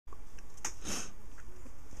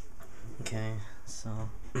Okay, so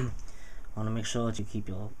want to make sure that you keep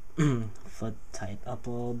your foot tight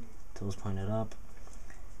upward, toes pointed up.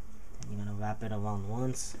 And you're gonna wrap it around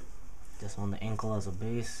once, just on the ankle as a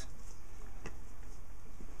base.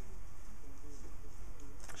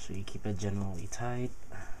 So you keep it generally tight.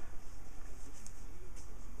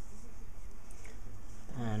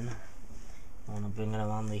 And you want to bring it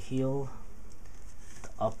around the heel, the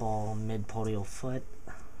upper mid part of your foot.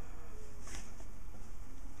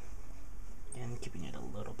 And keeping it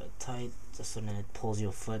a little bit tight, just so that it pulls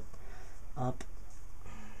your foot up.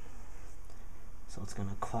 So it's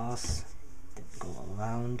gonna cross, then go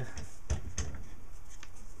around.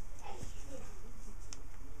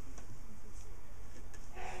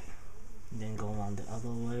 Then go around the other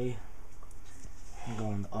way. And go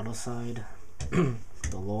on the other side,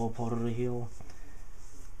 the lower part of the heel.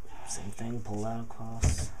 Same thing, pull that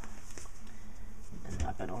across. And then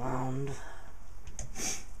wrap it around.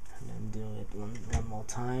 And then do it one more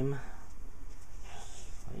time.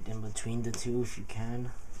 Right in between the two if you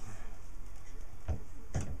can.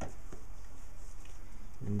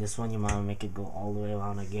 And this one you might make it go all the way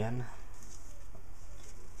around again.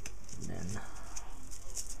 And then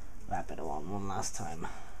wrap it around one last time.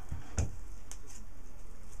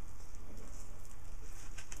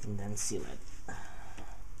 And then seal it.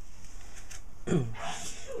 You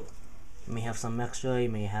may have some extra, you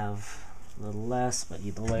may have a little less, but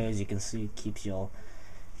either way, as you can see, it keeps your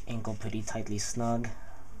ankle pretty tightly snug.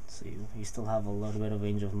 So you still have a little bit of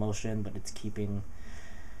range of motion, but it's keeping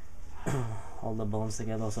all the bones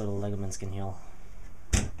together so the ligaments can heal.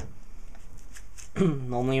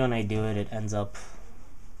 Normally when I do it, it ends up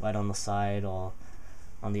right on the side or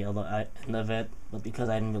on the other end of it, but because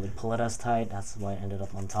I didn't really pull it as tight, that's why it ended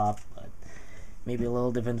up on top. But maybe a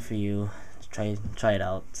little different for you. Try it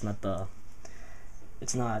out. It's not the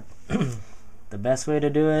best way to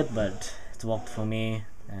do it, but it's worked for me,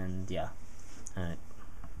 and yeah. Alright.